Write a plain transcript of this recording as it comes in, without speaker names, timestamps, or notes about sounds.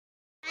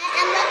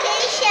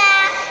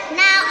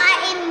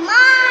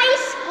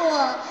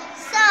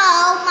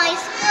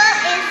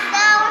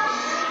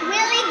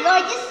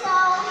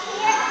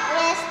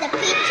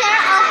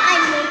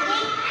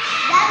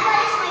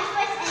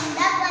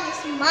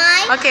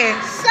Okay.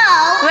 So,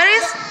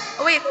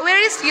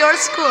 Where is your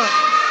school?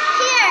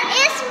 here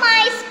is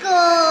my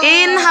school.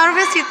 In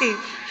Harvest City.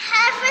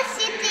 Harvest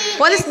City.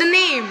 What is the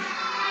name?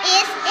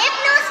 Is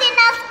Ibnu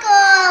Sina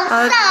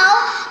School. So,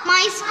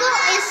 my school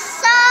is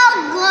so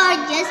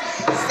gorgeous.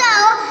 So,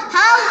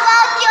 how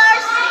about your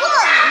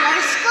school?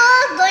 Your school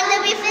is going to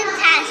be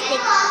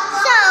fantastic.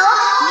 So,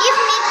 give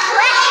me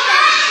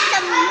questions to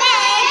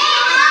make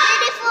a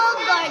beautiful,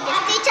 gorgeous.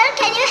 Teacher,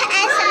 can you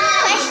answer the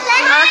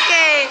question?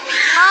 Okay.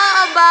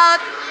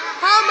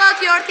 How about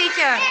your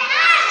teacher?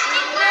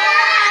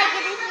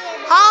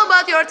 How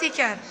about your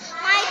teacher?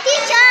 My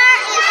teacher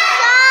is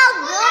so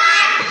good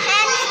and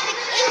can speak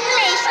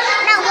English.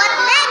 Now what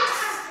next?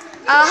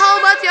 How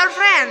about your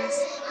friends?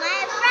 My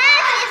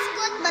friend is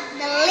good, but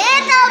the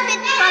little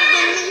bit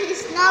problem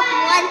is not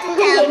one to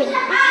tell me.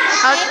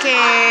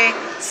 Okay.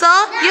 So,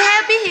 you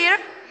happy here?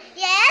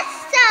 Yes,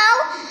 so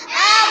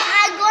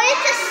I'm going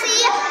to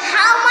see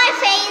how my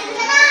friends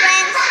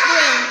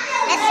doing.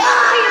 Let's go.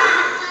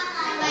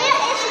 Here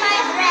is my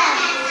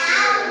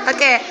friend.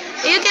 Okay.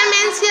 You can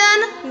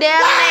mention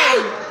their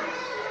name.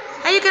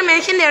 You can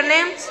mention their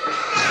names.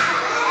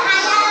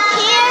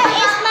 Here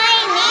is my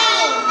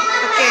name.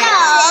 Okay. So,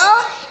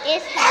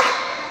 is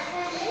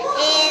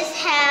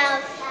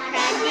have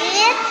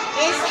Radit,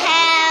 is have